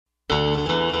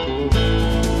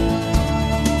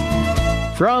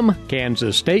From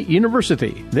Kansas State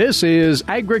University, this is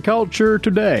Agriculture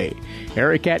Today.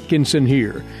 Eric Atkinson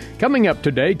here. Coming up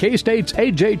today, K-State's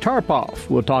A.J. Tarpoff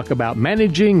will talk about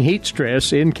managing heat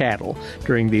stress in cattle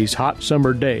during these hot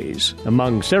summer days.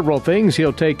 Among several things,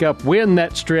 he'll take up when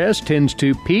that stress tends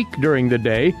to peak during the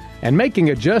day and making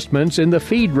adjustments in the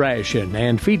feed ration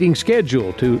and feeding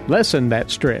schedule to lessen that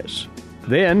stress.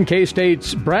 Then,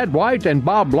 K-State's Brad White and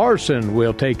Bob Larson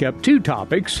will take up two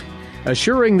topics: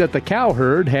 assuring that the cow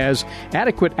herd has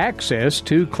adequate access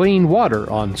to clean water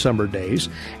on summer days,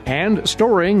 and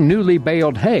storing newly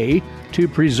baled hay to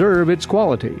preserve its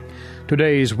quality.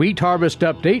 Today's Wheat Harvest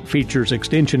Update features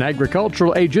Extension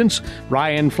Agricultural Agents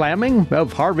Ryan Flaming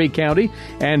of Harvey County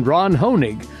and Ron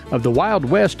Honig of the Wild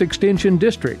West Extension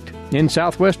District in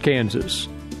southwest Kansas.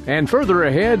 And further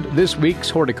ahead, this week's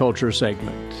horticulture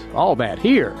segment. All that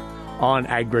here on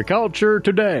Agriculture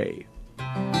Today.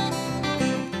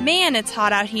 Man, it's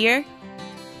hot out here.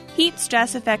 Heat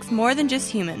stress affects more than just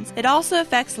humans. It also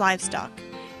affects livestock.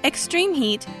 Extreme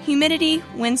heat, humidity,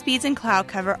 wind speeds, and cloud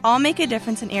cover all make a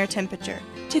difference in air temperature.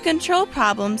 To control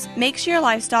problems, make sure your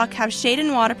livestock have shade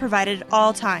and water provided at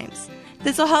all times.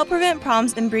 This will help prevent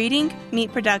problems in breeding,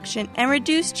 meat production, and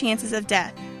reduce chances of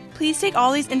death. Please take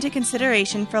all these into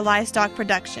consideration for livestock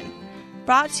production.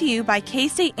 Brought to you by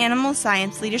K-State Animal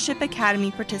Science Leadership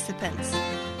Academy participants.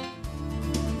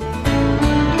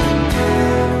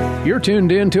 You're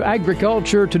tuned in to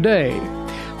Agriculture Today.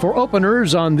 For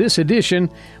openers on this edition,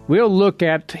 we'll look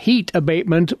at heat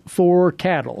abatement for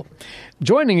cattle.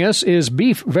 Joining us is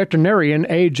beef veterinarian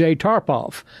A.J.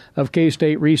 Tarpoff of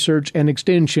K-State Research and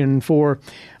Extension.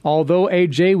 Although,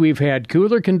 A.J., we've had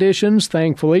cooler conditions,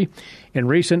 thankfully, in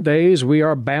recent days we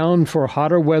are bound for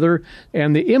hotter weather,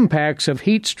 and the impacts of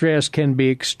heat stress can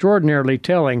be extraordinarily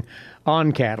telling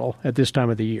on cattle at this time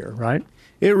of the year, right?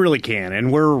 It really can,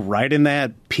 and we're right in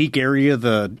that peak area,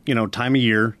 the time of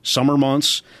year, summer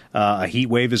months. A heat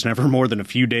wave is never more than a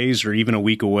few days or even a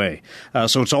week away,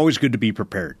 so it's always good to be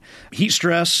prepared. Heat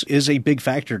stress is a big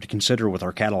factor to consider with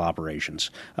our cattle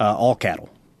operations, all cattle.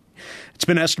 It's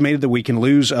been estimated that we can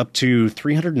lose up to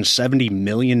 $370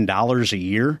 million a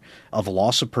year of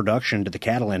loss of production to the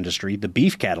cattle industry, the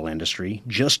beef cattle industry,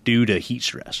 just due to heat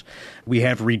stress. We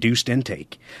have reduced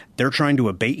intake. They're trying to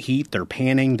abate heat. They're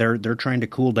panning. They're trying to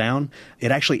cool down.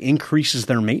 It actually increases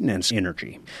their maintenance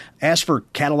energy. As for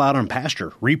cattle out on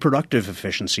pasture, reproductive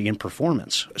efficiency and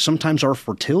performance. Sometimes our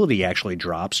fertility actually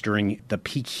drops during the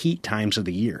peak heat times of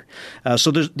the year. So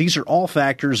these are all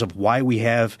factors of why we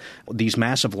have these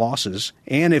massive losses.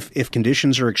 And if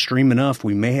conditions are extreme enough,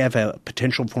 we may have a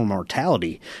potential for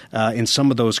mortality in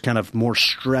some of those kind of more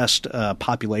stressed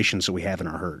populations that we have in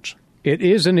our herds. It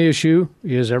is an issue,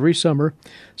 is every summer.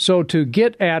 So to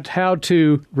get at how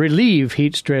to relieve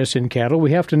heat stress in cattle,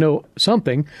 we have to know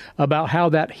something about how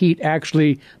that heat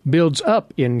actually builds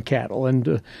up in cattle.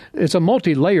 And it's a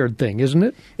multi-layered thing, isn't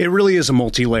it? It really is a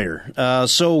multi-layer.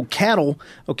 So cattle,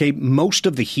 most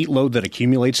of the heat load that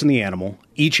accumulates in the animal,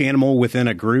 each animal within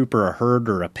a group or a herd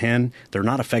or a pen, they're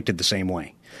not affected the same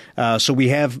way. So we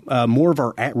have more of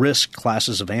our at-risk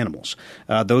classes of animals.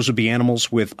 Those would be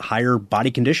animals with higher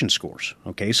body condition scores.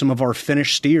 Some of our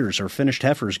finished steers or finished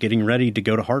heifers getting ready to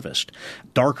go to harvest.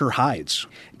 Darker hides.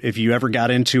 If you ever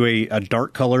got into a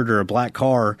dark-colored or a black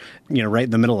car, right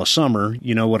in the middle of summer,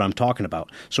 you know what I'm talking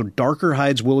about. So darker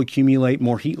hides will accumulate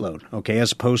more heat load,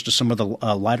 as opposed to some of the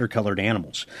lighter-colored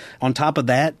animals. On top of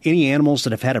that, any animals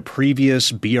that have had a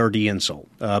previous BRD insult,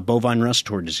 bovine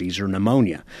respiratory disease or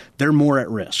pneumonia, they're more at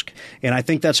risk. And I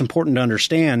think that's important to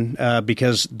understand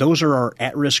because those are our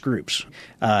at-risk groups.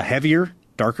 Heavier,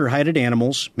 darker-hided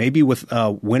animals, maybe with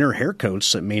winter hair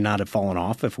coats that may not have fallen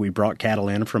off if we brought cattle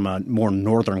in from a more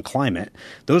northern climate.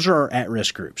 Those are our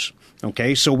at-risk groups.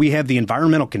 So we have the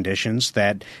environmental conditions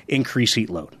that increase heat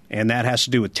load, and that has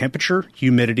to do with temperature,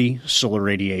 humidity, solar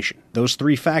radiation. Those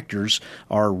three factors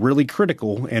are really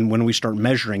critical and when we start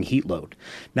measuring heat load.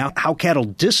 Now, how cattle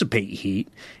dissipate heat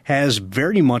has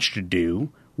very much to do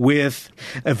with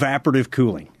evaporative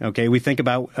cooling. We think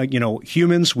about,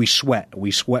 humans, we sweat.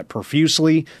 We sweat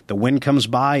profusely. The wind comes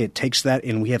by, it takes that,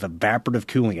 and we have evaporative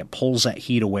cooling. It pulls that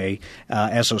heat away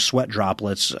as those sweat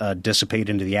droplets dissipate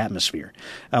into the atmosphere.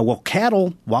 Well,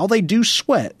 cattle, while they do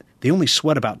sweat, they only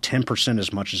sweat about 10%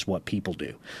 as much as what people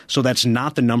do. So that's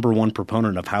not the number one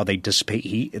proponent of how they dissipate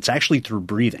heat. It's actually through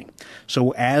breathing.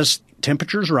 So as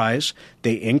temperatures rise,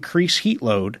 they increase heat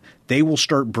load, they will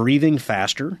start breathing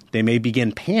faster, they may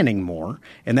begin panning more,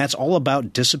 and that's all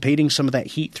about dissipating some of that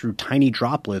heat through tiny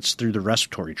droplets through the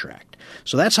respiratory tract.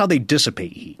 So that's how they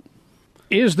dissipate heat.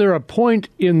 Is there a point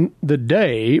in the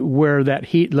day where that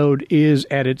heat load is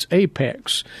at its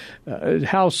apex?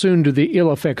 How soon do the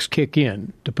ill effects kick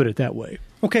in, to put it that way?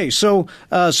 Okay, so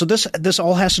this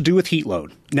all has to do with heat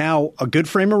load. Now, a good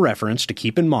frame of reference to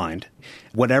keep in mind,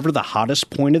 whatever the hottest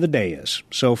point of the day is.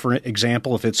 So, for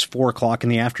example, if it's 4 o'clock in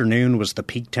the afternoon was the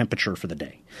peak temperature for the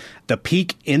day. The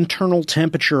peak internal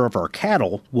temperature of our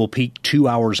cattle will peak 2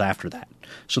 hours after that.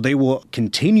 So they will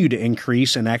continue to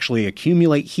increase and actually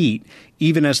accumulate heat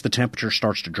even as the temperature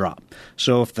starts to drop.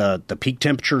 So if the peak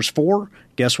temperature is 4,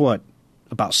 guess what?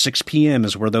 About 6 p.m.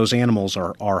 is where those animals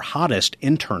are hottest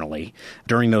internally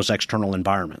during those external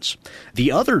environments.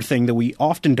 The other thing that we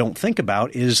often don't think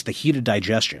about is the heat of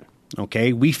digestion.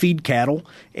 Okay, we feed cattle,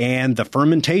 and the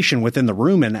fermentation within the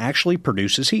rumen actually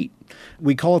produces heat.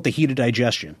 We call it the heat of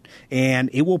digestion, and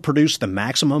it will produce the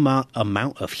maximum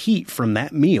amount of heat from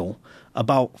that meal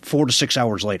about 4 to 6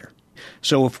 hours later.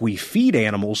 So if we feed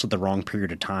animals at the wrong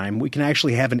period of time, we can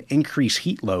actually have an increased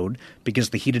heat load because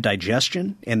the heat of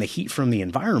digestion and the heat from the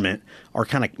environment are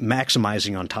kind of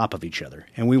maximizing on top of each other.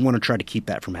 And we want to try to keep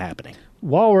that from happening.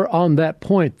 While we're on that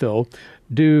point, though,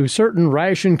 do certain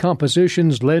ration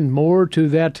compositions lend more to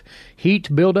that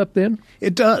heat buildup then?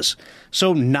 It does.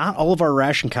 So not all of our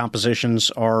ration compositions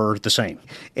are the same.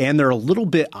 And they're a little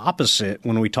bit opposite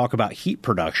when we talk about heat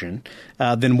production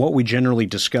than what we generally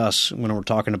discuss when we're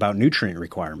talking about nutrient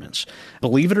requirements.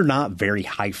 Believe it or not, very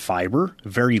high fiber,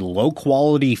 very low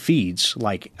quality feeds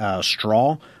like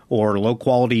straw or low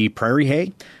quality prairie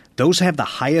hay, those have the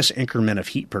highest increment of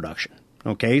heat production.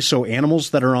 Okay, so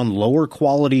animals that are on lower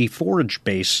quality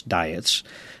forage-based diets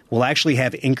will actually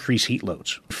have increased heat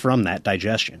loads from that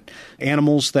digestion.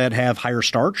 Animals that have higher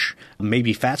starch,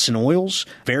 maybe fats and oils,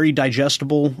 very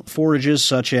digestible forages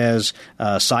such as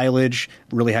silage,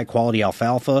 really high quality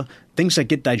alfalfa, things that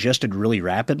get digested really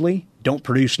rapidly don't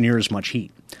produce near as much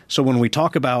heat. So when we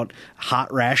talk about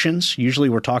hot rations, usually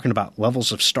we're talking about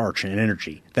levels of starch and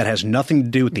energy. That has nothing to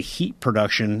do with the heat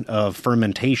production of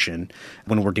fermentation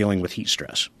when we're dealing with heat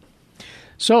stress.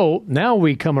 So now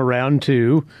we come around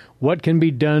to what can be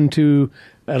done to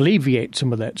alleviate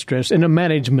some of that stress in a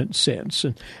management sense.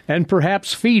 And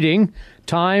perhaps feeding,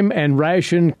 time, and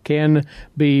ration can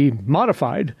be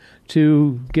modified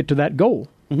to get to that goal.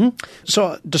 Mm-hmm.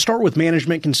 So to start with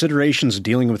management considerations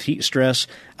dealing with heat stress,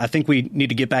 I think we need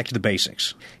to get back to the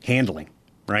basics. Handling,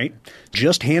 right?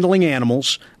 Just handling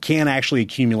animals can actually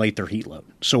accumulate their heat load.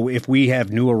 So if we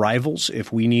have new arrivals,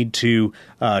 if we need to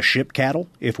ship cattle,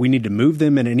 if we need to move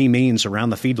them in any means around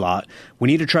the feedlot, we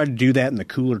need to try to do that in the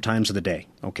cooler times of the day.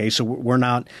 Okay, so we're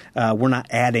not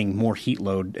adding more heat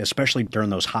load, especially during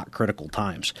those hot critical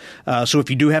times. So if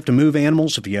you do have to move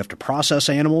animals, if you have to process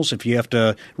animals, if you have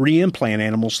to re-implant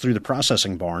animals through the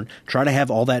processing barn, try to have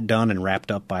all that done and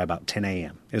wrapped up by about 10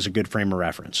 a.m. is a good frame of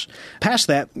reference. Past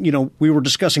that, we were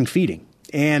discussing feeding.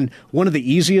 And one of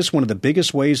the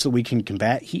biggest ways that we can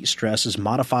combat heat stress is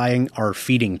modifying our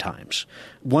feeding times.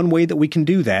 One way that we can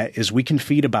do that is we can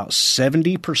feed about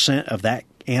 70% of that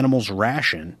animal's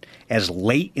ration as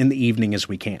late in the evening as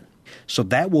we can. So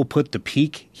that will put the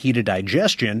peak heat of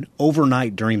digestion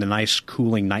overnight during the nice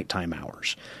cooling nighttime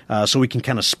hours. So we can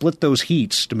kind of split those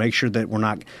heats to make sure that we're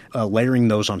not layering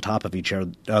those on top of each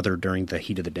other during the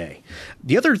heat of the day.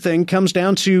 The other thing comes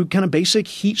down to kind of basic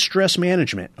heat stress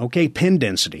management. Okay, pen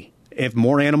density. If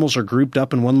more animals are grouped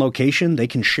up in one location, they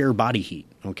can share body heat,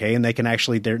 okay, and they can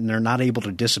actually they're not able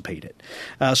to dissipate it.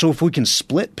 So if we can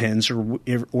split pens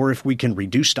or if we can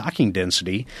reduce stocking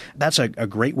density, that's a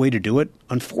great way to do it.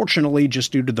 Unfortunately,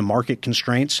 just due to the market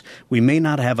constraints, we may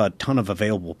not have a ton of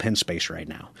available pen space right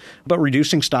now. But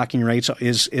reducing stocking rates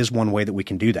is one way that we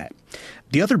can do that.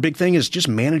 The other big thing is just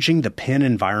managing the pen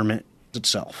environment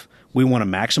itself. We want to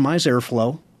maximize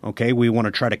airflow. Okay, we want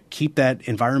to try to keep that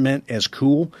environment as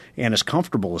cool and as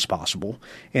comfortable as possible.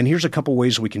 And here's a couple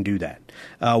ways we can do that.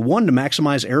 One, to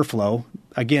maximize airflow,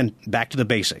 again, back to the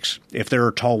basics. If there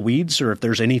are tall weeds or if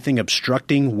there's anything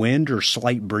obstructing wind or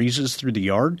slight breezes through the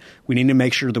yard, we need to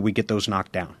make sure that we get those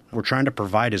knocked down. We're trying to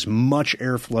provide as much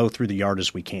airflow through the yard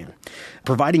as we can.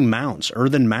 Providing mounds,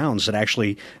 earthen mounds that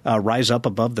actually rise up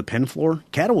above the pen floor.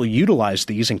 Cattle will utilize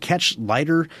these and catch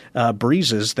lighter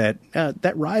breezes that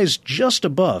rise just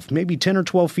above, maybe 10 or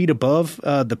 12 feet above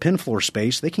the pen floor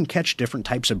space. They can catch different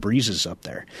types of breezes up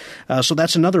there. So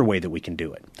that's another way that we can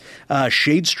do it.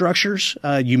 Shade structures,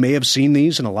 you may have seen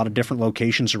these in a lot of different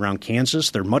locations around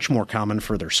Kansas. They're much more common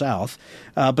further south,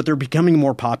 but they're becoming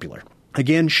more popular.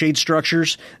 Again, shade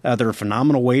structures, they're a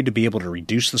phenomenal way to be able to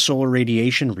reduce the solar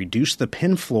radiation, reduce the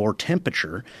pen floor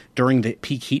temperature during the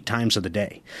peak heat times of the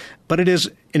day. But it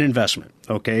is an investment.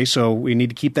 Okay, so we need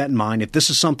to keep that in mind. If this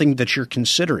is something that you're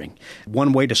considering,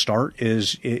 one way to start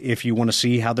is, if you want to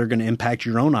see how they're going to impact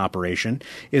your own operation,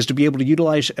 is to be able to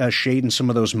utilize shade in some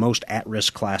of those most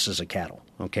at-risk classes of cattle.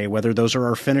 Okay, whether those are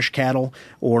our finished cattle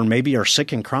or maybe our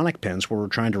sick and chronic pens where we're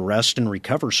trying to rest and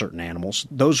recover certain animals,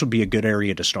 those would be a good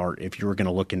area to start if you were going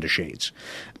to look into shades.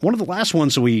 One of the last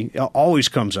ones that we always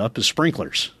comes up is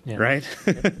sprinklers, right?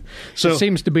 So it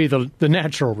seems to be the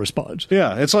natural response.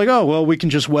 Yeah, it's like, oh, well, we can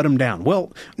just wet them down.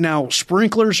 Well, now,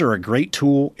 sprinklers are a great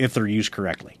tool if they're used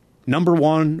correctly. Number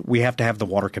one, we have to have the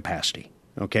water capacity.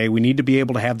 Okay, we need to be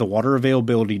able to have the water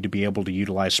availability to be able to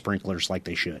utilize sprinklers like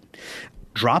they should.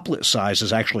 Droplet size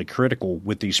is actually critical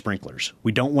with these sprinklers.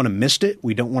 We don't want to mist it,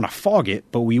 we don't want to fog it,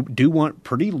 but we do want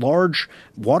pretty large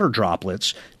water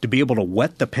droplets to be able to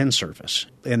wet the pen surface.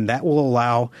 And that will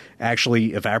allow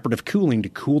actually evaporative cooling to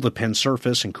cool the pen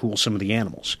surface and cool some of the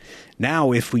animals.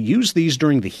 Now, if we use these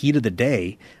during the heat of the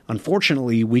day,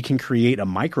 unfortunately, we can create a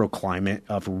microclimate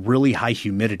of really high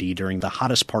humidity during the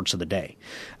hottest parts of the day.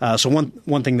 So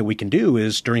one thing that we can do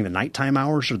is during the nighttime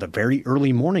hours or the very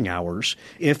early morning hours,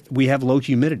 if we have low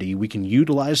humidity, we can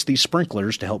utilize these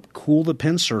sprinklers to help cool the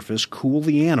pen surface, cool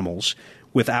the animals,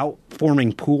 without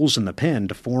forming pools in the pen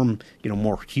to form,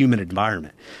 more humid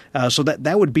environment. So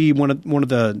that would be one of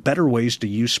the better ways to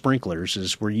use sprinklers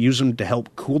is we're using them to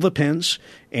help cool the pens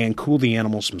and cool the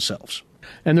animals themselves.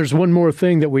 And there's one more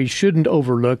thing that we shouldn't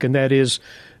overlook, and that is,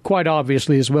 quite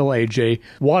obviously as well, AJ,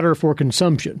 water for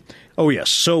consumption. Oh, yes.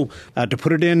 So to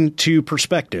put it into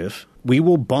perspective, we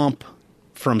will bump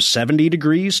from 70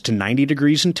 degrees to 90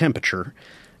 degrees in temperature.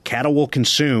 Cattle will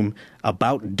consume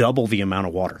about double the amount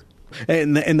of water.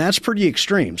 And that's pretty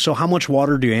extreme. So how much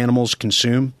water do animals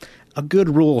consume? A good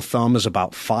rule of thumb is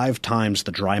about 5 times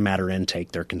the dry matter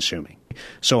intake they're consuming.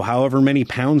 So however many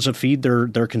pounds of feed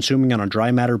they're consuming on a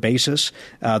dry matter basis,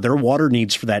 their water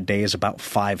needs for that day is about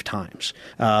 5 times.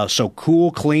 So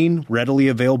cool, clean, readily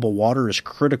available water is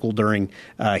critical during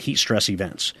heat stress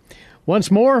events. Once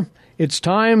more, it's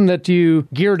time that you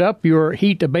geared up your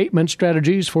heat abatement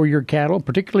strategies for your cattle,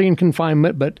 particularly in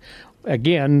confinement, but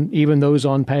again, even those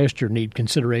on pasture need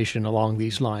consideration along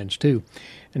these lines, too.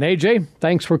 And AJ,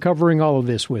 thanks for covering all of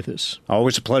this with us.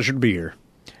 Always a pleasure to be here.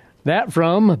 That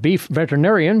from Beef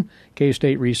Veterinarian,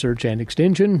 K-State Research and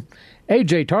Extension,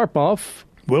 AJ Tarpoff.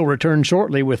 We'll return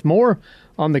shortly with more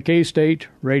on the K-State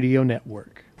Radio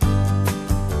Network.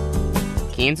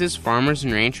 Kansas farmers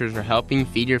and ranchers are helping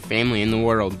feed your family in the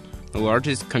world. The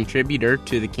largest contributor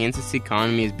to the Kansas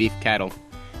economy is beef cattle.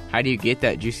 How do you get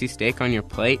that juicy steak on your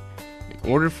plate? In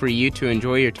order for you to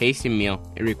enjoy your tasty meal,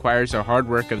 it requires the hard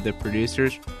work of the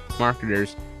producers,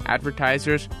 marketers,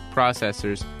 advertisers,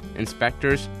 processors,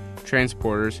 inspectors,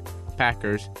 transporters,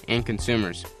 packers, and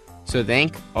consumers. So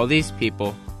thank all these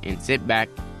people and sit back,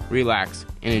 relax,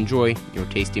 and enjoy your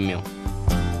tasty meal.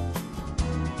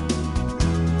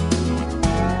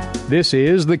 This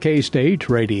is the K-State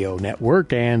Radio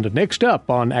Network, and next up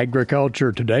on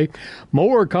Agriculture Today,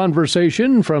 more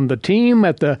conversation from the team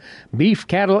at the Beef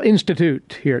Cattle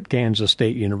Institute here at Kansas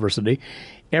State University.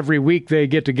 Every week they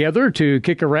get together to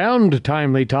kick around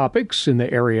timely topics in the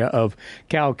area of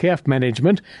cow-calf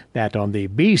management, that on the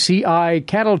BCI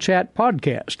Cattle Chat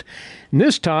podcast. And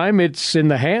this time it's in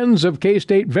the hands of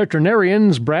K-State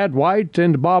veterinarians Brad White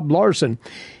and Bob Larson.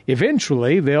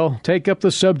 Eventually they'll take up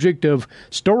the subject of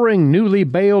storing newly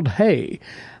baled hay.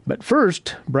 But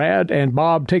first, Brad and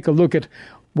Bob take a look at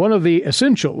one of the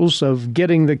essentials of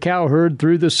getting the cow herd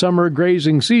through the summer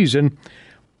grazing season: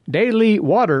 daily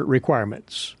water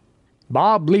requirements.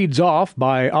 Bob leads off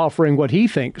by offering what he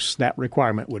thinks that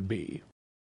requirement would be.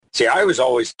 See, I was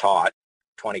always taught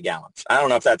 20 gallons. I don't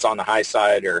know if that's on the high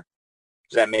side or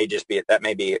that may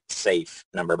be a safe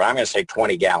number, but I'm going to say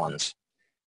 20 gallons.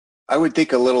 I would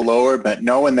think a little lower, but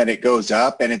knowing that it goes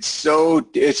up, and it's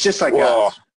just like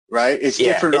us, right? It's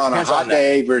different on a hot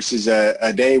day versus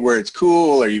a day where it's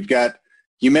cool, or you've got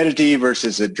humidity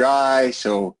versus a dry.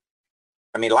 So,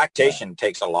 I mean, lactation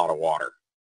takes a lot of water.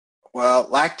 Well,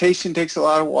 lactation takes a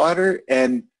lot of water,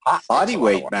 and body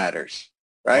weight matters,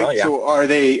 right? Well, yeah. So are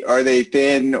they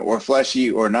thin or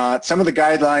fleshy or not? Some of the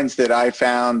guidelines that I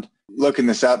found looking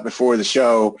this up before the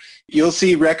show, you'll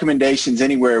see recommendations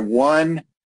anywhere 1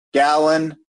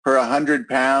 gallon per 100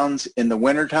 pounds in the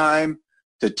wintertime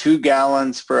to 2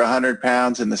 gallons per 100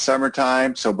 pounds in the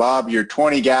summertime. So, Bob, your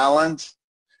 20 gallons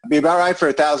would be about right for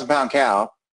a 1,000-pound cow.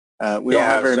 We don't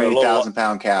have very many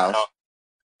 1,000-pound cows.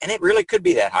 And it really could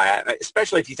be that high,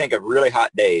 especially if you think of really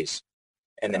hot days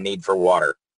and the need for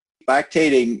water.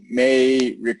 Lactating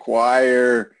may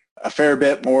require a fair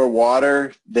bit more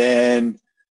water than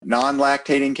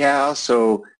non-lactating cows.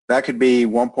 So That could be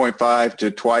 1.5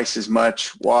 to twice as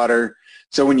much water.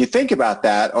 So when you think about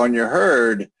that on your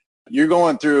herd, you're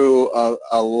going through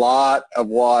a lot of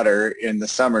water in the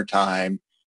summertime.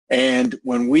 And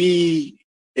when we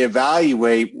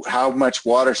evaluate how much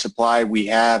water supply we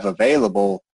have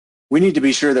available, we need to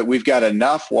be sure that we've got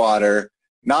enough water,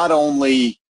 not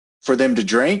only for them to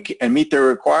drink and meet their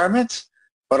requirements,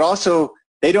 but also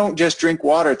they don't just drink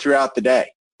water throughout the day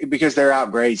because they're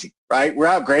out grazing, right? We're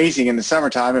out grazing in the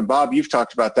summertime, and Bob, you've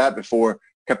talked about that before.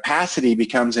 Capacity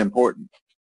becomes important.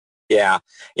 Yeah.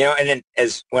 And then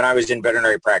when I was in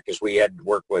veterinary practice, we had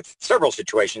worked with several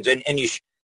situations, and you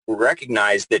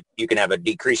recognize that you can have a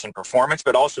decrease in performance,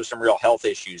 but also some real health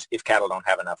issues if cattle don't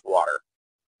have enough water.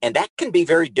 And that can be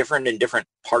very different in different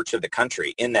parts of the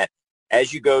country, in that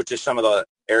as you go to some of the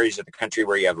areas of the country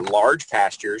where you have large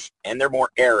pastures and they're more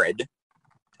arid,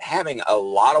 having a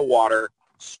lot of water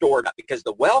stored up, because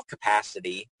the well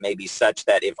capacity may be such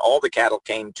that if all the cattle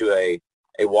came to a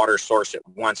water source at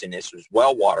once, and this was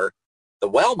well water, the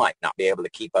well might not be able to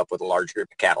keep up with a large group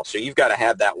of cattle. So you've got to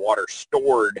have that water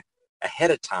stored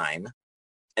ahead of time.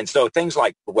 And so things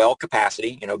like the well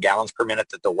capacity, gallons per minute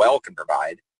that the well can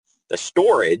provide, the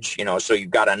storage, so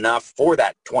you've got enough for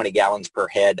that 20 gallons per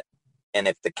head. And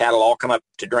if the cattle all come up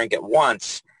to drink at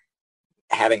once,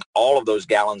 having all of those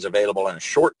gallons available in a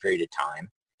short period of time.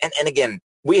 And again,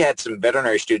 we had some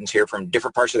veterinary students here from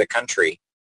different parts of the country.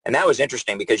 And that was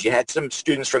interesting because you had some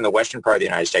students from the western part of the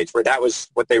United States where that was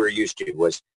what they were used to,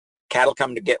 was cattle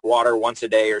come to get water once a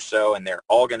day or so, and they're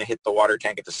all going to hit the water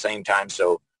tank at the same time.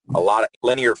 So a lot of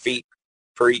linear feet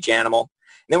per each animal.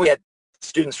 And then we had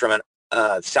students from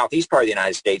a southeast part of the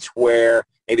United States where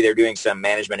maybe they're doing some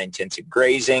management intensive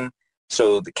grazing.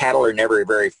 So the cattle are never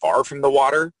very far from the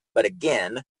water. But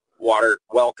again, water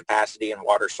well capacity and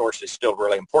water source is still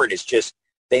really important. It's just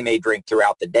they may drink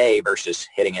throughout the day versus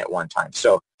hitting at one time.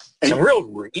 So some real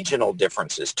regional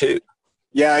differences too.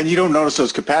 Yeah, and you don't notice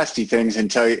those capacity things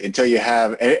until you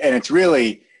have, and it's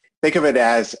really, think of it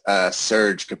as a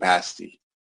surge capacity,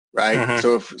 right?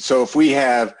 Mm-hmm. So if we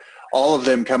have all of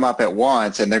them come up at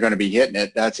once and they're going to be hitting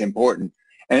it, that's important.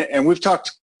 And we've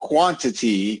talked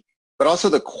quantity, but also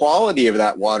the quality of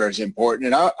that water is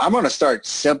important. And I'm going to start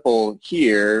simple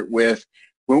here with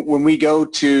when we go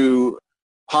to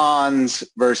ponds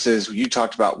versus, you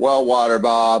talked about well water,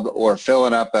 Bob, or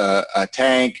filling up a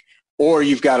tank, or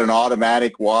you've got an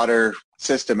automatic water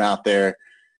system out there.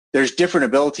 There's different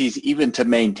abilities even to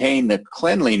maintain the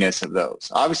cleanliness of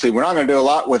those. Obviously, we're not going to do a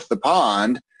lot with the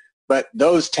pond, but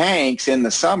those tanks in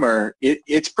the summer,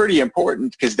 it's pretty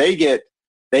important because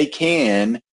they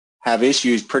can have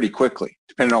issues pretty quickly,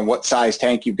 depending on what size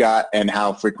tank you've got and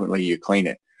how frequently you clean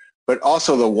it. But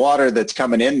also the water that's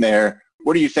coming in there,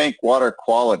 what do you think water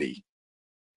quality?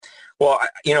 Well,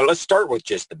 let's start with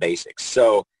just the basics.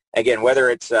 So again, whether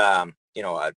it's a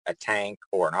tank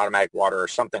or an automatic water or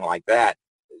something like that,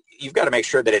 you've got to make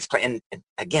sure that it's clean. And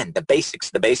again, the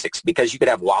basics, because you could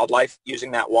have wildlife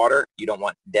using that water. You don't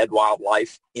want dead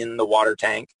wildlife in the water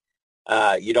tank.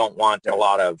 You don't want a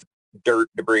lot of dirt,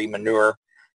 debris, manure.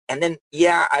 And then,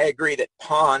 yeah, I agree that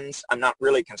ponds, I'm not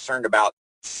really concerned about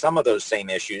some of those same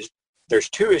issues. There's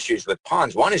two issues with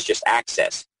ponds. One is just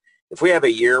access. If we have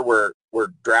a year where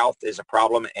drought is a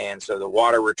problem and so the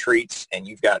water retreats and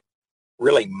you've got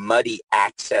really muddy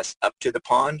access up to the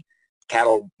pond,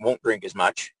 cattle won't drink as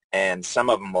much and some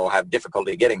of them will have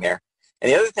difficulty getting there. And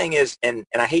the other thing is, and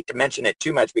I hate to mention it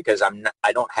too much because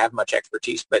I don't have much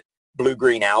expertise, but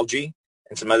blue-green algae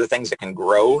and some other things that can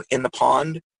grow in the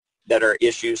pond that are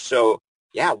issues. So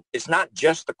yeah, it's not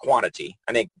just the quantity.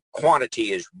 I think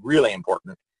quantity is really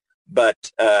important, but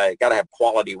got to have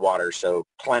quality water. So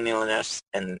cleanliness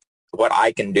and what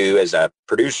I can do as a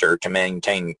producer to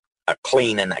maintain a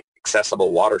clean and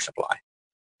accessible water supply.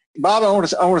 Bob, I want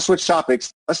to switch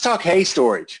topics. Let's talk hay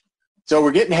storage. So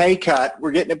we're getting hay cut.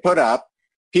 We're getting it put up.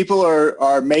 People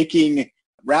are making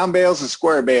round bales and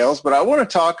square bales, but I want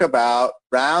to talk about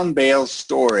round bale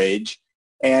storage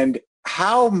and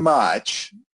how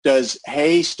much does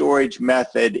hay storage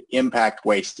method impact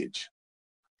wastage?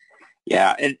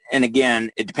 Yeah, and again,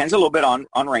 it depends a little bit on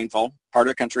rainfall, part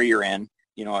of the country you're in.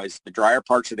 As the drier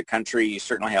parts of the country, you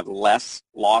certainly have less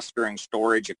loss during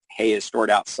storage if hay is stored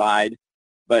outside.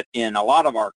 But in a lot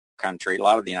of our country, a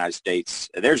lot of the United States,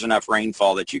 there's enough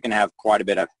rainfall that you can have quite a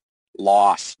bit of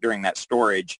loss during that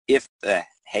storage if the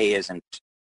hay isn't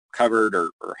covered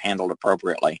or handled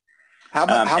appropriately.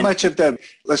 How much of the,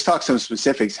 let's talk some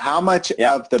specifics, how much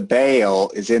of the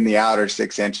bale is in the outer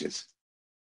 6 inches?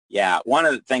 Yeah, one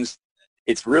of the things,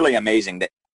 it's really amazing that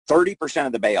 30%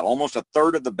 of the bale, almost a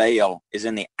third of the bale is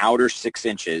in the outer 6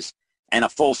 inches, and a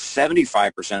full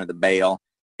 75% of the bale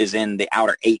is in the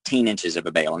outer 18 inches of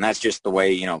a bale. And that's just the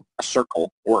way, a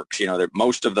circle works.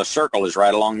 Most of the circle is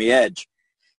right along the edge.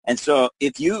 And so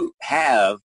if you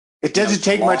have... It doesn't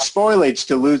take much spoilage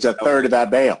to lose a third of that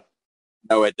bale.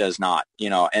 No, it does not,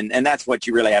 and that's what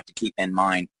you really have to keep in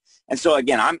mind. And so,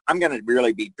 again, I'm going to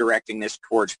really be directing this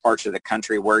towards parts of the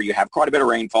country where you have quite a bit of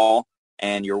rainfall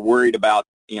and you're worried about,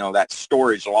 that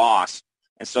storage loss.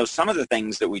 And so some of the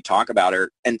things that we talk about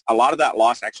and a lot of that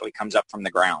loss actually comes up from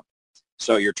the ground.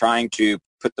 So you're trying to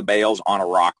put the bales on a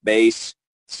rock base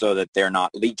so that they're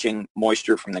not leaching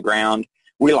moisture from the ground.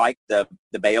 We like the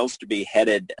bales to be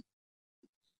headed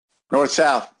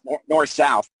north-south,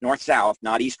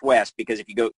 not east-west, because if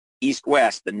you go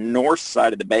east-west, the north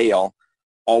side of the bale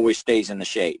always stays in the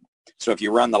shade. So if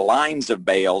you run the lines of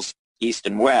bales east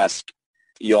and west,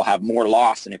 you'll have more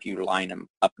loss than if you line them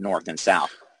up north and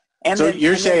south. And so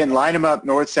you're saying line them up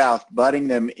north-south, butting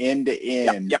them end to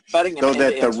end, yep, butting them so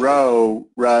that the row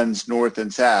runs north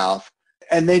and south.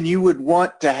 And then you would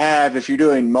want to have, if you're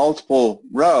doing multiple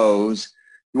rows,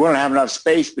 you want to have enough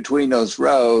space between those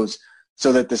rows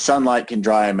so that the sunlight can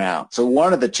dry them out. So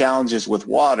one of the challenges with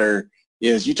water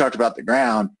is, you talked about the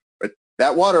ground, but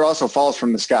that water also falls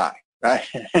from the sky, right?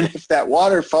 And if that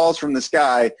water falls from the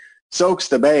sky, soaks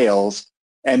the bales,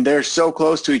 and they're so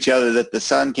close to each other that the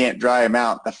sun can't dry them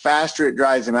out, the faster it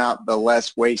dries them out, the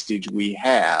less wastage we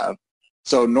have.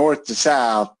 So north to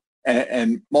south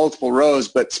and multiple rows,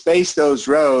 but space those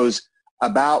rows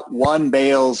about one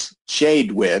bale's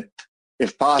shade width,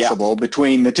 if possible,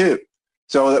 between the two.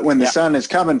 So that when the sun is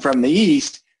coming from the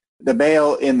east, the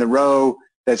bale in the row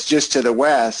that's just to the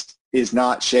west is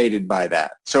not shaded by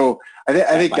that. So I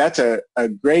think that's a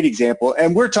great example.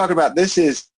 And we're talking about, this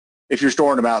is if you're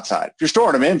storing them outside. If you're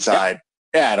storing them inside,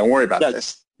 don't worry about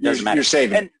this. You're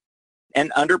saving.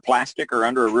 And under plastic or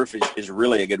under a roof is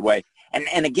really a good way.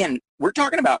 And again, we're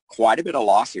talking about quite a bit of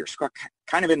loss here. So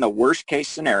kind of in the worst case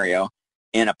scenario,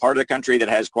 in a part of the country that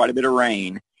has quite a bit of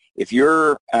rain, if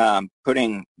you're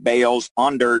putting bales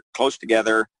on dirt close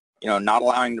together, not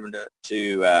allowing them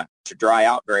to dry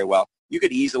out very well, you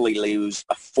could easily lose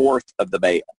a fourth of the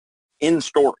bale in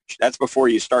storage. That's before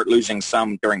you start losing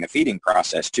some during the feeding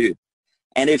process too.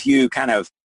 And if you kind of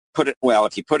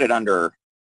if you put it under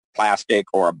plastic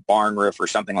or a barn roof or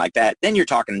something like that, then you're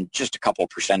talking just a couple of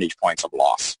percentage points of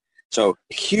loss. So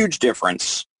huge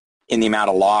difference in the amount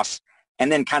of loss. And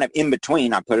then kind of in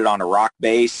between, I put it on a rock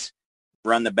base,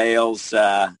 run the bales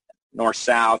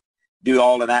north-south, do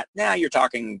all of that. Now you're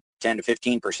talking 10 to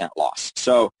 15% loss.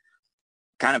 So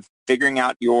kind of figuring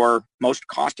out your most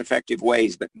cost-effective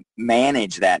ways, but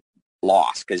manage that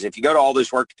loss. Because if you go to all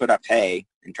this work to put up hay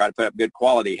and try to put up good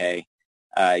quality hay,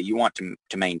 you want to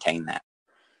maintain that.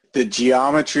 The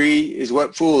geometry is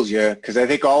what fools you, because I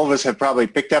think all of us have probably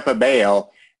picked up a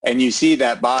bale and you see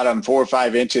that bottom 4 or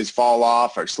 5 inches fall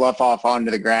off or slough off onto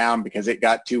the ground because it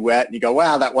got too wet. And you go,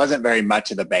 wow, that wasn't very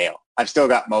much of the bale. I've still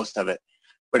got most of it.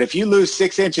 But if you lose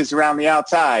 6 inches around the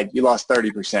outside, you lost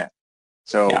 30%.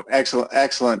 So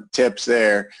excellent tips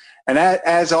there. And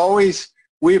as always,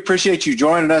 we appreciate you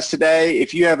joining us today.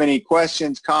 If you have any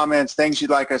questions, comments, things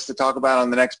you'd like us to talk about on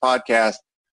the next podcast,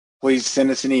 please send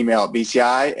us an email at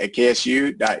bci@ksu.edu.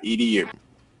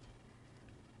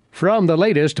 From the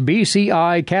latest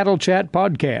BCI Cattle Chat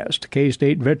podcast,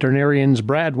 K-State veterinarians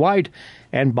Brad White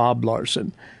and Bob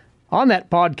Larson. On that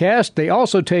podcast, they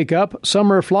also take up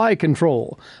summer fly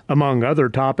control, among other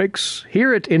topics.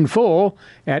 Hear it in full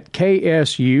at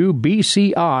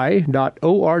ksubci.org.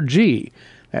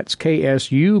 That's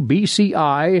ksubci.org.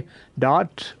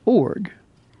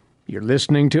 You're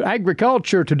listening to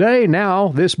Agriculture Today. Now,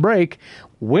 this break.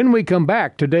 When we come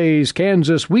back, today's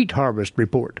Kansas Wheat Harvest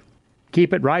Report.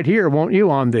 Keep it right here, won't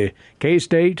you, on the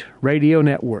K-State Radio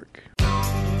Network.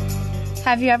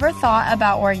 Have you ever thought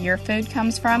about where your food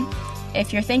comes from?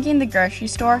 If you're thinking the grocery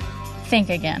store, think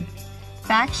again.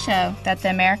 Facts show that the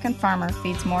American farmer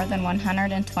feeds more than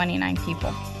 129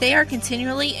 people. They are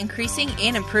continually increasing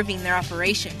and improving their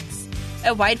operations.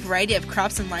 A wide variety of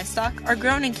crops and livestock are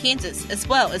grown in Kansas as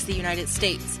well as the United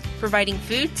States, providing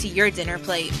food to your dinner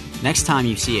plate. Next time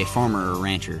you see a farmer or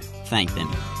rancher, thank them.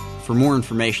 For more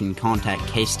information, contact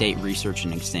K-State Research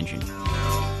and Extension.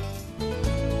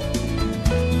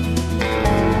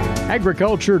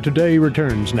 Agriculture Today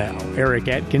returns now. Eric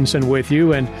Atkinson with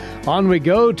you, and on we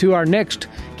go to our next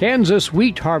Kansas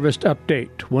Wheat Harvest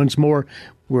Update. Once more,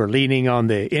 we're leaning on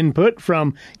the input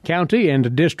from county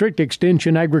and district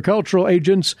extension agricultural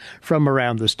agents from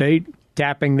around the state,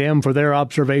 tapping them for their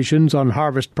observations on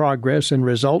harvest progress and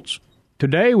results.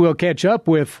 Today, we'll catch up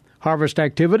with harvest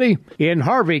activity in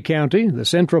Harvey County, the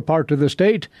central part of the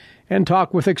state, and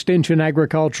talk with Extension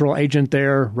Agricultural Agent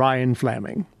there, Ryan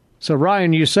Flaming. So,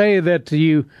 Ryan, you say that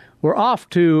you were off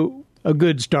to a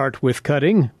good start with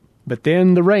cutting, but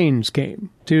then the rains came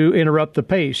to interrupt the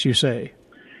pace, you say.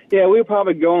 Yeah, we were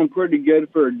probably going pretty good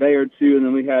for a day or two, and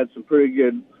then we had some pretty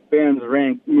good bands of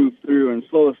rain move through and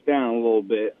slow us down a little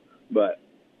bit. But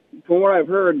from what I've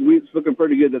heard, wheat's looking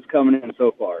pretty good that's coming in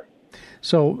so far.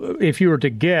 So if you were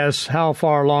to guess, how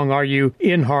far along are you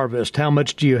in harvest? How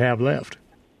much do you have left?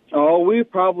 Oh, we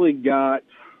probably got,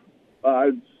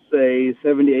 I'd say,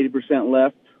 70-80%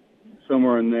 left,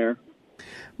 somewhere in there.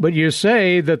 But you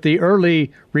say that the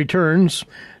early returns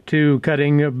to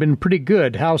cutting have been pretty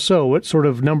good. How so? What sort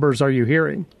of numbers are you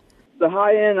hearing? The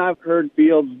high end, I've heard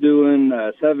fields doing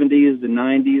 70s to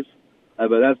 90s,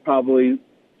 but that's probably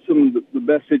some of the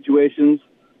best situations.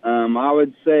 I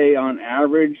would say on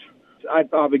average,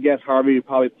 I'd probably guess Harvey would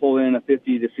probably pull in a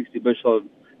 50 to 60 bushel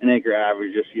an acre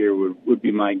average this year would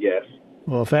be my guess.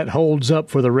 Well, if that holds up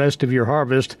for the rest of your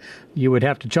harvest, you would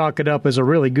have to chalk it up as a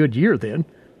really good year then.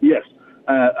 Yes,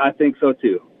 I think so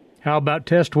too. How about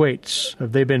test weights?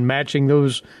 Have they been matching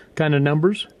those kind of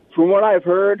numbers? From what I've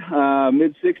heard,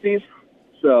 mid-60s,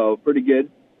 so pretty good.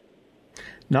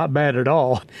 Not bad at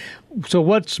all. So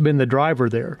what's been the driver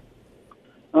there?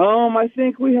 I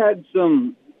think we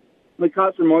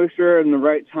caught some moisture in the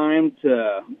right time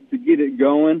to get it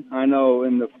going. I know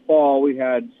in the fall we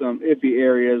had some iffy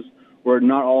areas where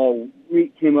not all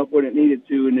wheat came up when it needed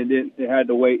to, and it had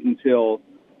to wait until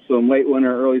some late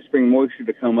winter, early spring moisture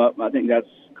to come up. I think that's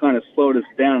kind of slowed us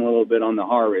down a little bit on the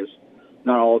harvest.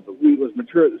 Not all of the wheat was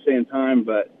mature at the same time,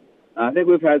 but I think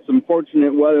we've had some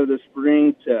fortunate weather this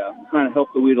spring to kind of help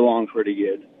the wheat along pretty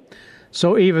good.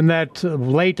 So even that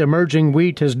late emerging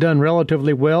wheat has done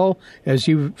relatively well as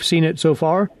you've seen it so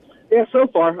far? Yeah, so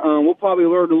far. We'll probably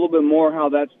learn a little bit more how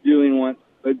that's doing once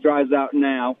it dries out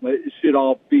now. It should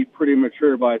all be pretty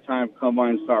mature by the time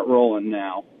combines start rolling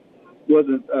now. It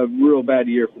wasn't a real bad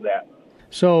year for that.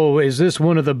 So is this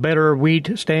one of the better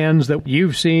wheat stands that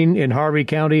you've seen in Harvey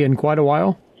County in quite a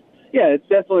while? Yeah, it's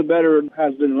definitely better than it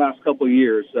has been the last couple of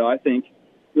years. So I think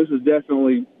this is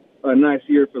definitely a nice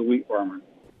year for the wheat farmer.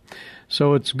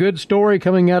 So it's a good story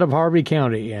coming out of Harvey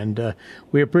County, and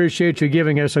we appreciate you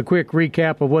giving us a quick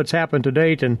recap of what's happened to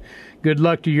date, and good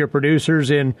luck to your producers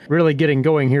in really getting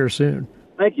going here soon.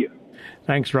 Thank you.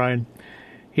 Thanks, Ryan.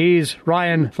 He's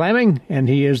Ryan Flaming, and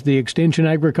he is the Extension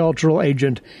Agricultural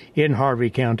Agent in Harvey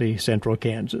County, Central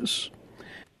Kansas.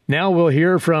 Now we'll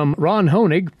hear from Ron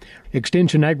Honig,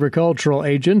 Extension Agricultural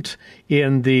Agent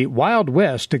in the Wild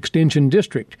West Extension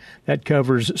District that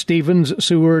covers Stevens,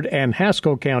 Seward, and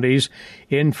Haskell counties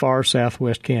in far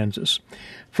southwest Kansas.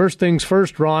 First things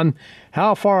first, Ron,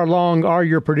 how far along are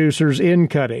your producers in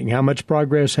cutting? How much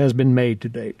progress has been made to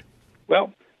date?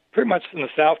 Well, pretty much in the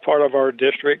south part of our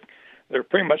district, they're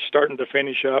pretty much starting to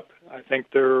finish up. I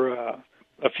think there are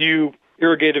a few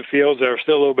irrigated fields that are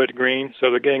still a little bit green, so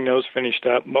they're getting those finished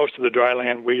up. Most of the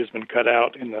dryland wheat has been cut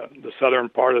out in the southern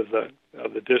part of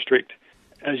the district.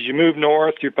 As you move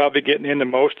north, you're probably getting into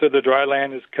most of the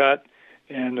dryland is cut,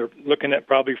 and they're looking at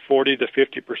probably 40 to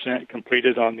 50%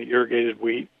 completed on the irrigated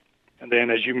wheat. And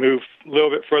then as you move a little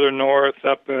bit further north,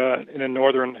 up in the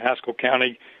northern Haskell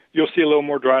County, you'll see a little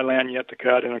more dryland yet to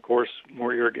cut, and of course,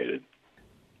 more irrigated.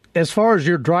 As far as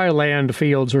your dryland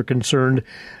fields are concerned,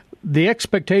 the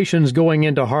expectations going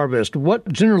into harvest,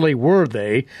 what generally were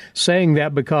they, saying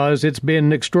that because it's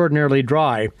been extraordinarily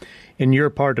dry in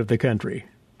your part of the country?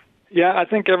 Yeah, I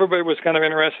think everybody was kind of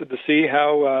interested to see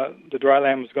how the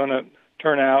dryland was going to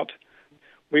turn out.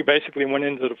 We basically went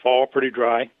into the fall pretty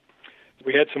dry.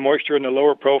 We had some moisture in the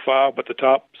lower profile, but the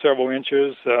top several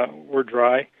inches were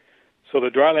dry. So the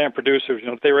dryland producers,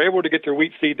 if they were able to get their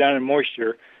wheat seed down in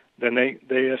moisture, then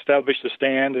they established a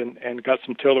stand and got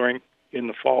some tillering in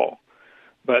the fall.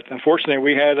 But unfortunately,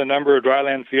 we had a number of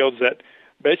dryland fields that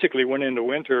basically went into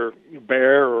winter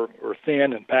bare or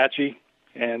thin and patchy,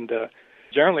 and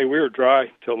generally we were dry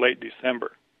till late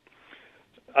December.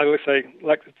 I would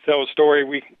like to tell a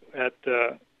story. At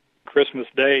Christmas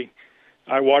Day,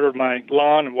 I watered my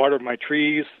lawn and watered my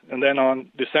trees, and then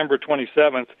on December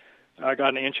 27th, I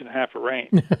got 1.5 inches of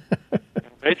rain.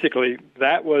 Basically,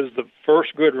 that was the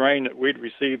first good rain that we'd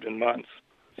received in months.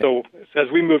 So as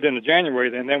we moved into January,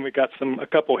 then we got a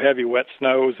couple heavy wet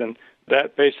snows, and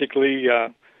that basically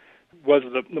was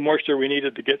the moisture we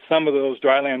needed to get some of those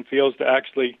dryland fields to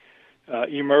actually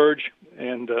emerge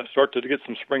and start to get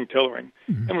some spring tillering.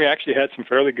 Mm-hmm. And we actually had some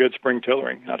fairly good spring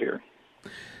tillering out here.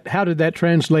 How did that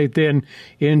translate then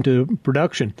into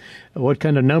production? What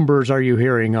kind of numbers are you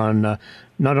hearing on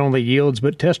not only yields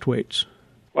but test weights?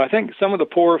 Well, I think some of the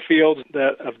poorer fields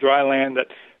of dry land that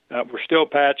were still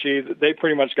patchy, they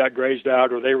pretty much got grazed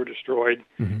out or they were destroyed.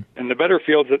 Mm-hmm. And the better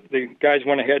fields that the guys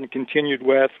went ahead and continued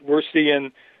with, we're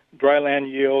seeing dry land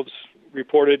yields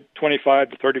reported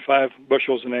 25 to 35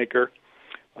 bushels an acre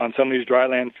on some of these dry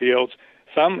land fields,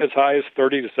 some as high as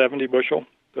 30 to 70 bushel.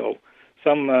 So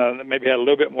some that maybe had a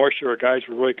little bit moisture, or guys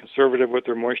were really conservative with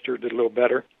their moisture, did a little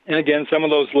better. And again, some of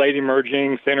those late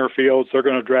emerging, thinner fields, they're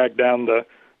going to drag down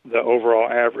the overall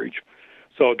average.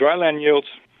 So dryland yields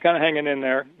kind of hanging in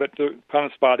there, but they're kind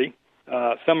of spotty.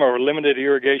 Some are limited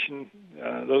irrigation.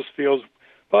 Those fields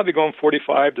probably going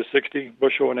 45 to 60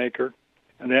 bushel an acre.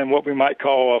 And then what we might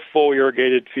call a full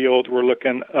irrigated field, we're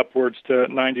looking upwards to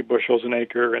 90 bushels an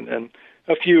acre, and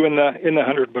a few in the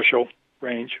 100 bushel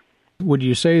range. Would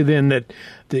you say then that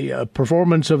the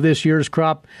performance of this year's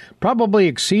crop probably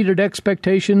exceeded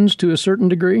expectations to a certain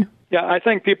degree? Yeah, I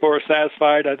think people are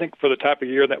satisfied. I think for the type of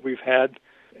year that we've had,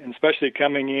 and especially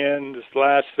coming in this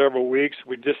last several weeks,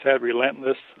 we just had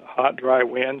relentless hot, dry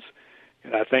winds.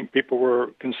 And I think people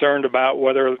were concerned about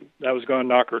whether that was going to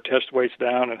knock our test weights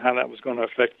down and how that was going to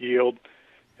affect yield,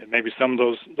 and maybe some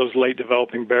of those late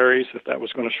developing berries, if that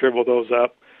was going to shrivel those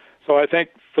up. So I think,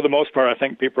 for the most part, I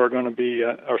think people are going to be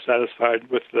are satisfied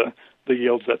with the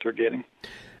yields that they're getting.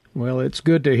 Well, it's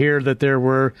good to hear that there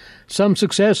were some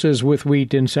successes with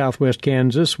wheat in southwest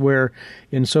Kansas, where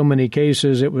in so many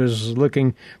cases it was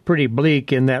looking pretty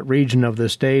bleak in that region of the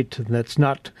state. That's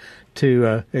not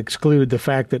to exclude the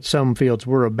fact that some fields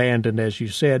were abandoned, as you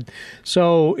said.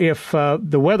 So if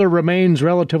the weather remains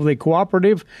relatively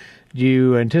cooperative, do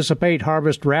you anticipate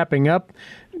harvest wrapping up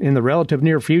in the relative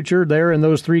near future there in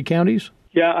those three counties?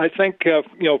 Yeah, I think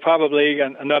probably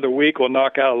another week will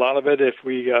knock out a lot of it if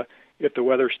the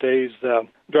weather stays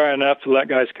dry enough to let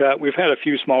guys cut. We've had a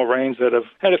few small rains that have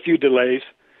had a few delays,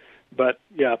 but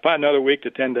yeah, probably another week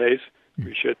to 10 days,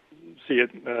 we should see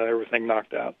everything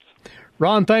knocked out.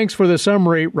 Ron, thanks for the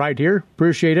summary right here.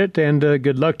 Appreciate it, and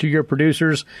good luck to your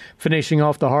producers finishing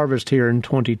off the harvest here in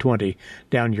 2020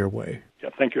 down your way. Yeah,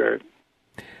 thank you, Eric.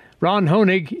 Ron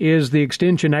Honig is the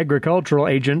Extension Agricultural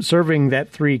Agent serving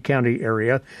that three-county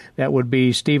area. That would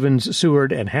be Stevens,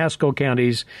 Seward, and Haskell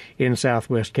counties in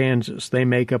southwest Kansas. They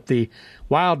make up the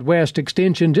Wild West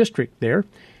Extension District there.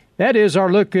 That is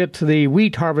our look at the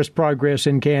wheat harvest progress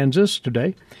in Kansas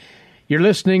today. You're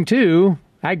listening to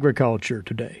Agriculture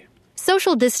Today.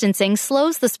 Social distancing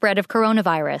slows the spread of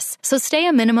coronavirus, so stay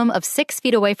a minimum of 6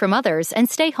 feet away from others and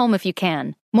stay home if you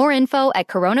can. More info at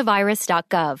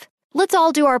coronavirus.gov. Let's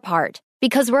all do our part,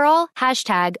 because we're all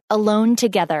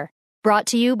 #AloneTogether. Brought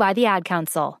to you by the Ad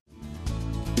Council.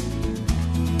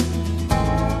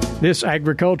 This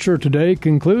Agriculture Today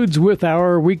concludes with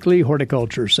our weekly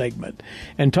horticulture segment.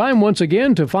 And time once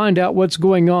again to find out what's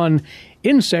going on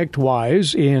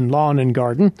insect-wise in lawn and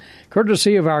garden,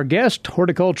 courtesy of our guest,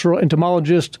 horticultural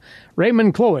entomologist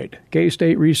Raymond Cloyd,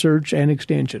 K-State Research and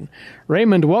Extension.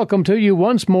 Raymond, welcome to you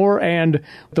once more, and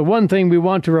the one thing we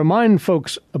want to remind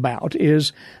folks about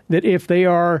is that if they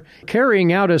are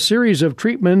carrying out a series of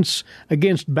treatments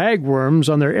against bagworms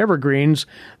on their evergreens,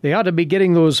 they ought to be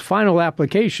getting those final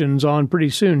applications on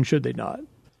pretty soon, should they not?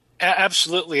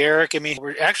 Absolutely, Eric. I mean,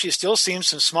 we're actually still seeing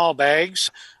some small bags,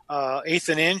 eighth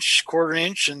an inch, quarter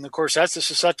inch, and of course that's the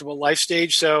susceptible life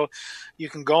stage. So you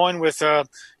can go in with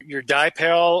your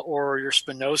dipel or your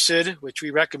spinosad, which we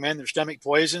recommend. They're stomach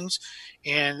poisons.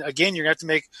 And again, you're going to have to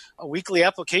make weekly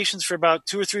applications for about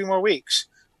 2 or 3 more weeks.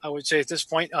 I would say at this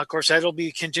point, of course, that'll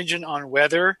be contingent on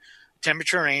weather,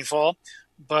 temperature, and rainfall.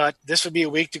 But this would be a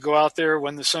week to go out there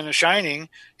when the sun is shining.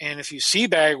 And if you see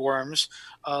bagworms,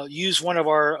 use one of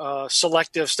our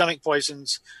selective stomach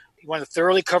poisons. You want to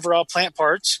thoroughly cover all plant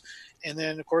parts, and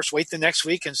then, of course, wait the next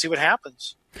week and see what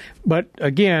happens. But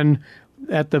again,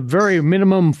 at the very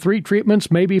minimum, 3 treatments,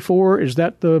 maybe 4. Is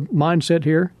that the mindset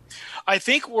here? I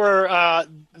think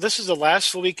this is the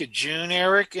last full week of June,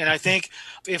 Eric, and I think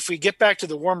if we get back to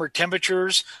the warmer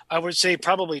temperatures, I would say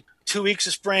probably 2 weeks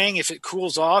of spraying. If it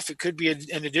cools off, it could be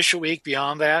an additional week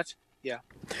beyond that. Yeah.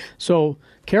 So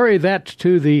carry that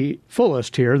to the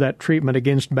fullest here, that treatment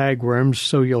against bagworms,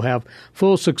 so you'll have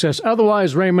full success.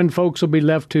 Otherwise, Raymond, folks will be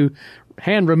left to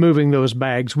hand removing those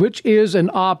bags, which is an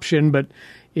option, but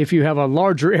if you have a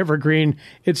larger evergreen,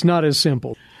 it's not as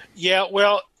simple. Yeah,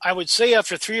 well, I would say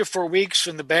after 3 or 4 weeks,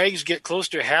 when the bags get close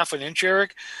to ½ an inch,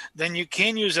 Eric, then you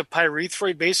can use a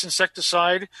pyrethroid-based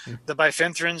insecticide, the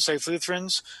bifenthrins,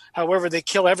 cyfluthrins. However, they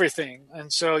kill everything,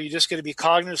 and so you just got to be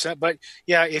cognizant. But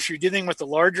yeah, if you're dealing with the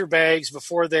larger bags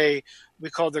before we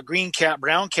call the green cap,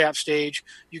 brown cap stage,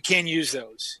 you can use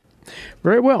those.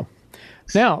 Very well.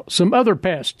 Now, some other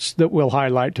pests that we'll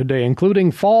highlight today,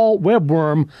 including fall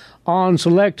webworm on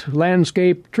select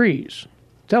landscape trees.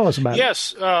 Tell us about it.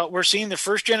 Yes, we're seeing the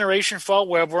first generation fall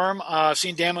webworm,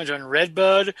 seeing damage on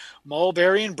redbud,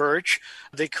 mulberry, and birch.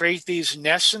 They create these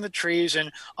nests in the trees,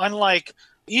 and unlike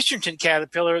eastern tint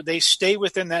caterpillar, they stay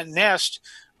within that nest,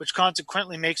 which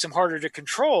consequently makes them harder to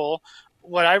control.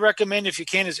 What I recommend, if you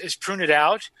can, is prune it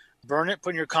out, burn it, put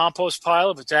it in your compost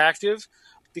pile if it's active,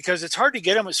 because it's hard to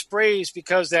get them with sprays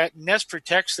because that nest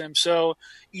protects them. So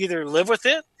either live with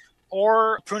it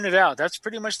or prune it out. That's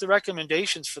pretty much the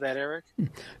recommendations for that, Eric.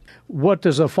 What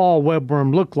does a fall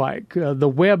webworm look like? The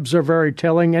webs are very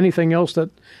telling. Anything else that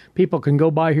people can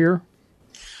go by here?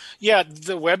 Yeah,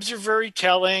 the webs are very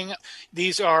telling.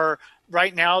 These are,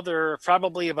 right now, they're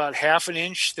probably about ½ an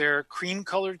inch. They're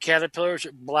cream-colored caterpillars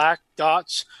with black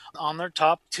dots on their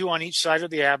top, 2 on each side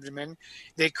of the abdomen.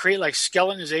 They create like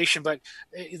skeletonization, but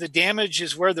the damage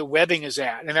is where the webbing is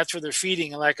at, and that's where they're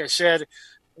feeding. And like I said,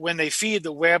 when they feed,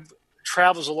 the web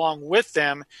travels along with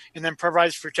them and then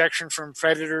provides protection from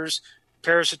predators,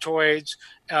 parasitoids,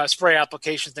 spray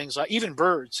application, things like even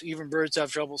birds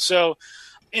have trouble. So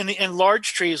in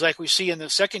large trees like we see in the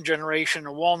second generation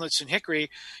of walnuts and hickory,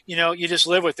 you just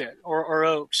live with it, or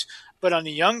oaks. But on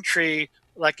the young tree,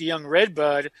 like a young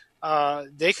redbud,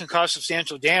 they can cause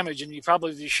substantial damage, and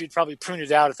you should probably prune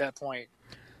it out at that point.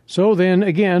 So then,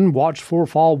 again, watch for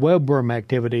fall webworm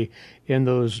activity in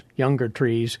those younger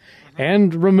trees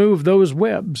and remove those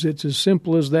webs. It's as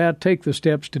simple as that. Take the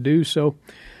steps to do so.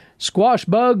 Squash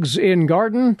bugs in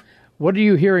garden, what are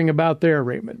you hearing about there,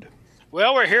 Raymond?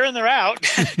 Well, we're hearing they're out,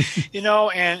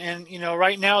 and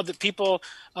right now the people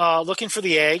looking for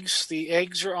the eggs. The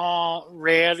eggs are all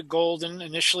red, golden.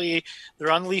 Initially,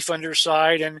 they're on the leaf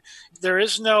underside, and there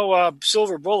is no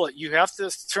silver bullet. You have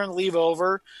to turn the leaf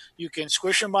over. You can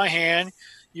squish them by hand.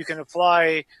 You can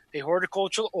apply a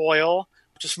horticultural oil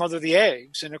to smother the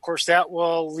eggs, and of course that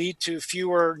will lead to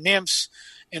fewer nymphs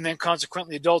and then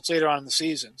consequently adults later on in the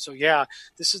season. So yeah,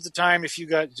 this is the time if you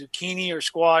got zucchini or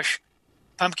squash,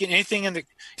 pumpkin, anything in the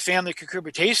family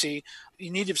Cucurbitaceae, you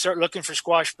need to start looking for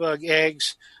squash bug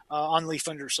eggs on leaf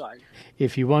underside.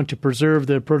 If you want to preserve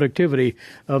the productivity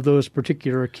of those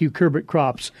particular cucurbit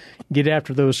crops, get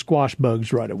after those squash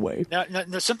bugs right away. Now,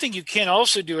 something you can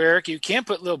also do, Eric, you can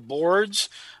put little boards,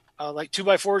 like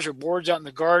 2x4s or boards out in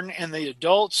the garden, and the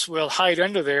adults will hide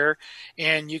under there,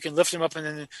 and you can lift them up and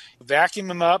then vacuum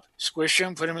them up, squish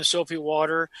them, put them in soapy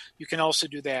water. You can also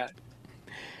do that.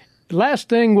 Last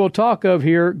thing we'll talk of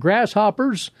here,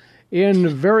 grasshoppers in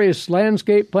various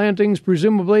landscape plantings,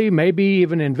 presumably, maybe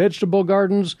even in vegetable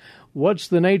gardens. What's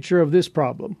the nature of this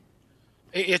problem?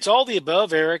 It's all the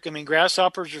above, Eric. I mean,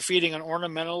 grasshoppers are feeding on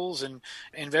ornamentals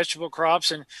and vegetable crops.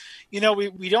 And,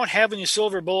 we don't have any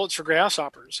silver bullets for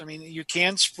grasshoppers. I mean, you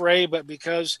can spray, but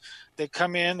because they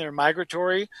come in, they're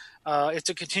migratory, it's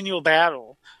a continual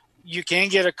battle. You can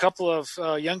get a couple of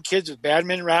young kids with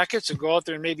badminton rackets and go out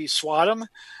there and maybe swat them.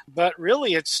 But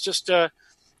really, it's just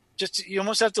you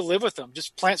almost have to live with them.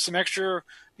 Just plant some extra,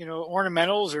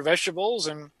 ornamentals or vegetables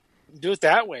and do it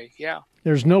that way. Yeah.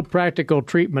 There's no practical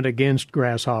treatment against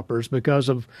grasshoppers because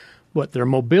of their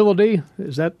mobility?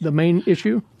 Is that the main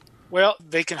issue? Well,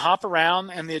 they can hop around,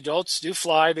 and the adults do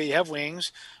fly. They have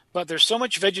wings. But there's so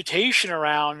much vegetation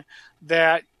around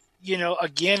that,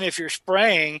 again, if you're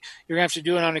spraying, you're going to have to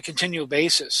do it on a continual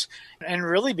basis. And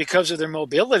really, because of their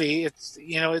mobility,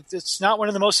 it's not one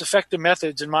of the most effective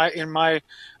methods in my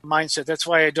mindset. That's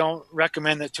why I don't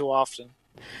recommend it too often.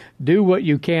 Do what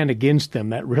you can against them.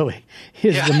 That really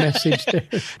is the message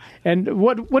there. And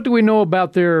what do we know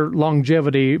about their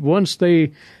longevity? Once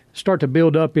they start to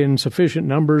build up in sufficient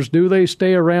numbers, do they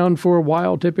stay around for a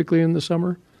while, typically in the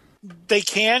summer? They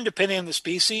can, depending on the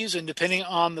species and depending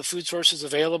on the food sources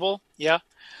available. Yeah.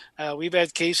 We've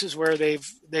had cases where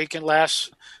they can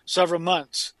last several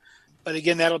months. But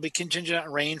again, that'll be contingent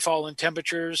on rainfall and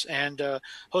temperatures and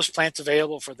host plants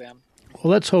available for them.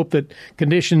 Well, let's hope that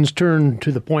conditions turn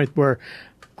to the point where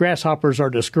grasshoppers are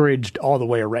discouraged all the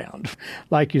way around.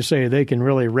 Like you say, they can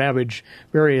really ravage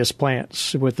various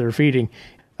plants with their feeding.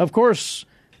 Of course,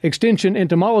 Extension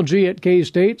Entomology at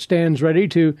K-State stands ready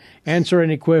to answer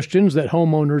any questions that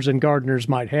homeowners and gardeners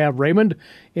might have, Raymond,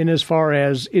 in as far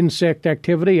as insect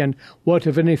activity and what,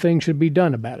 if anything, should be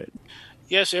done about it.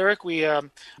 Yes, Eric, we the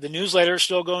newsletter is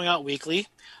still going out weekly,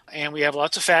 and we have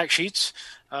lots of fact sheets.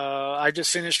 I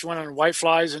just finished one on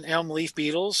whiteflies and elm leaf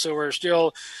beetles, so we're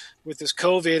still, with this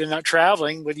COVID and not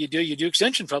traveling, what do? You do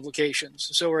extension publications.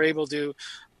 So we're able to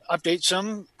update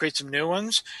some, create some new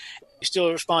ones. We still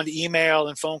respond to email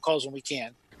and phone calls when we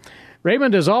can.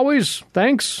 Raymond, as always,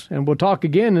 thanks, and we'll talk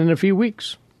again in a few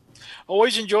weeks.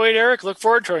 Always enjoyed, Eric. Look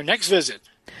forward to our next visit.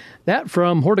 That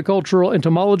from horticultural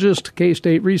entomologist,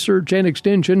 K-State Research and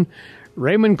Extension,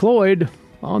 Raymond Cloyd,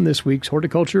 on this week's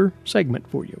horticulture segment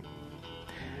for you.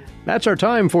 That's our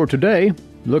time for today.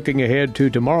 Looking ahead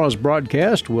to tomorrow's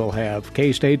broadcast, we'll have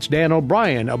K-State's Dan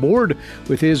O'Brien aboard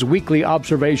with his weekly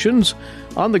observations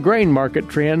on the grain market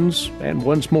trends, and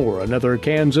once more, another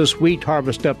Kansas wheat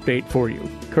harvest update for you,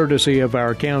 courtesy of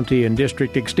our county and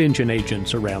district extension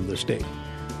agents around the state.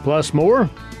 Plus more,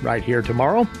 right here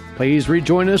tomorrow. Please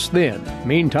rejoin us then.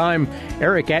 Meantime,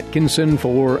 Eric Atkinson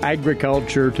for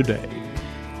Agriculture Today.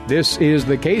 This is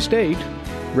the K-State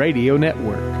Radio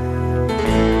Network.